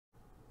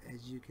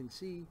As you can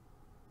see,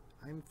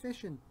 I'm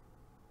fishing.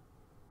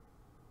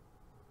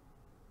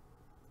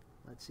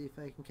 Let's see if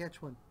I can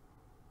catch one.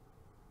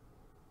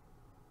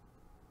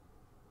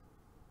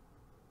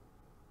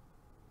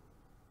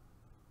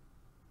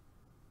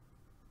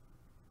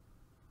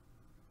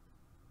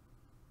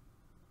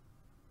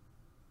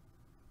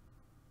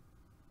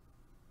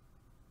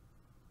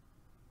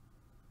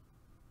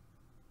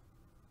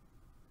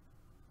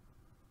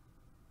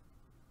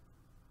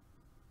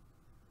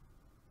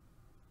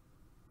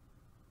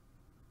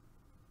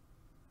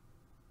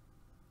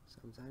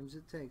 Sometimes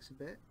it takes a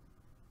bit.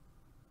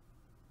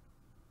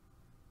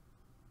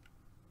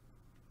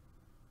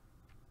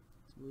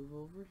 Let's move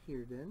over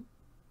here then.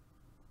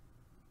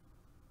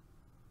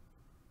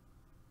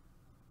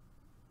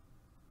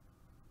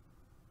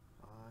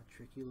 Ah,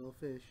 tricky little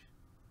fish.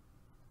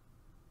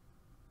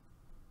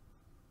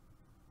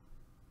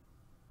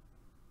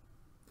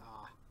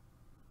 Ah,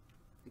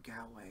 it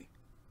got away.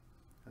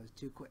 I was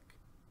too quick.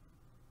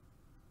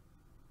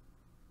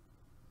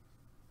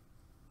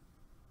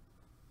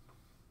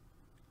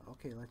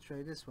 Okay, let's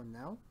try this one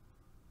now.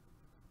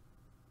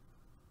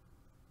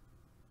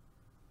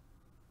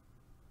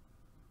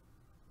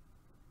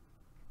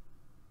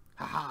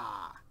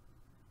 Haha!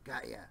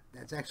 Got ya.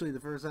 That's actually the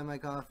first time I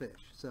caught a fish,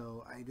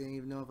 so I didn't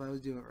even know if I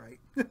was doing it right.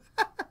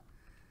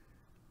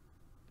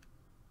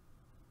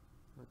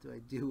 What do I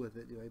do with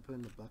it? Do I put it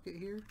in the bucket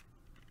here?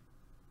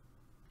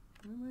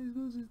 What am I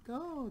supposed to...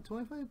 Oh,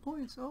 25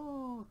 points.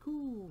 Oh,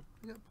 cool.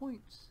 I got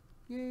points.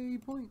 Yay,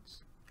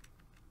 points.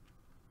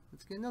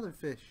 Let's get another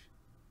fish,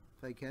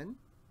 if I can.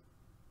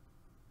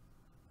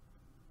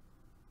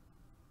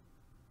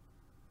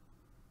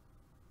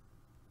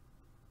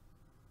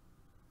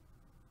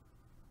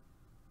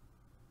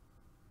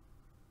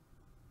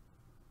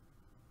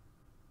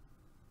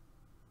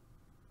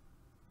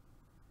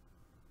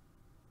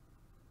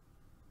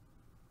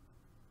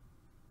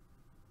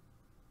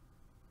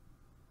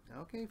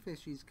 Okay,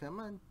 fishies, come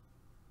on.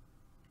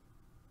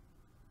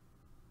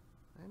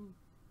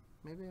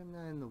 Maybe I'm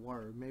not in the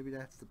water. Maybe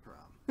that's the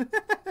problem.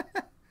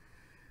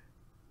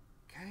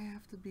 I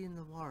have to be in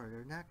the water.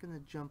 They're not going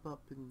to jump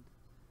up and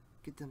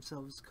get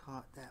themselves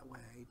caught that way,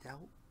 I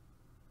doubt.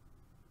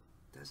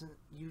 Doesn't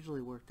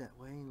usually work that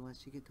way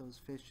unless you get those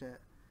fish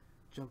that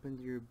jump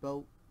into your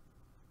boat.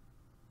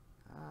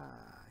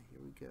 Ah, here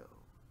we go.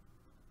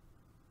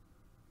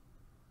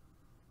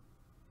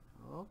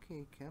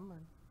 Okay, come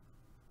on.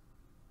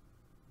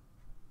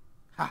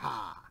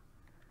 Haha!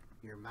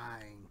 You're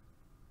mine.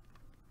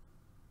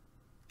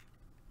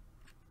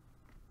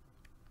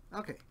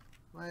 Okay,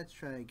 let's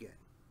try again.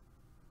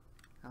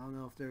 I don't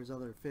know if there's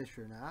other fish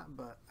or not,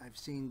 but I've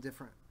seen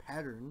different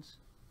patterns.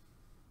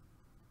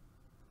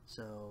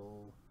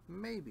 So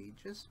maybe,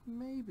 just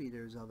maybe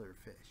there's other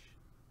fish.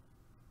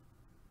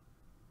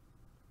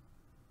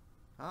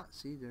 Ah,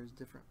 see, there's a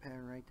different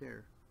pattern right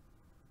there.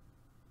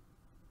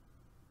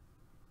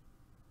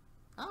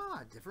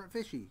 Ah, different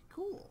fishy.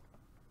 Cool.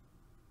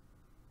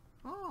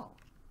 Oh,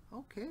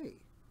 okay.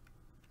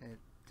 At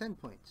 10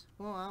 points.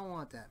 Well, I don't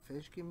want that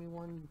fish. Give me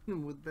one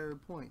with better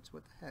points.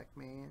 What the heck,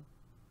 man?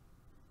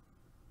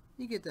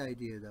 You get the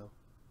idea, though.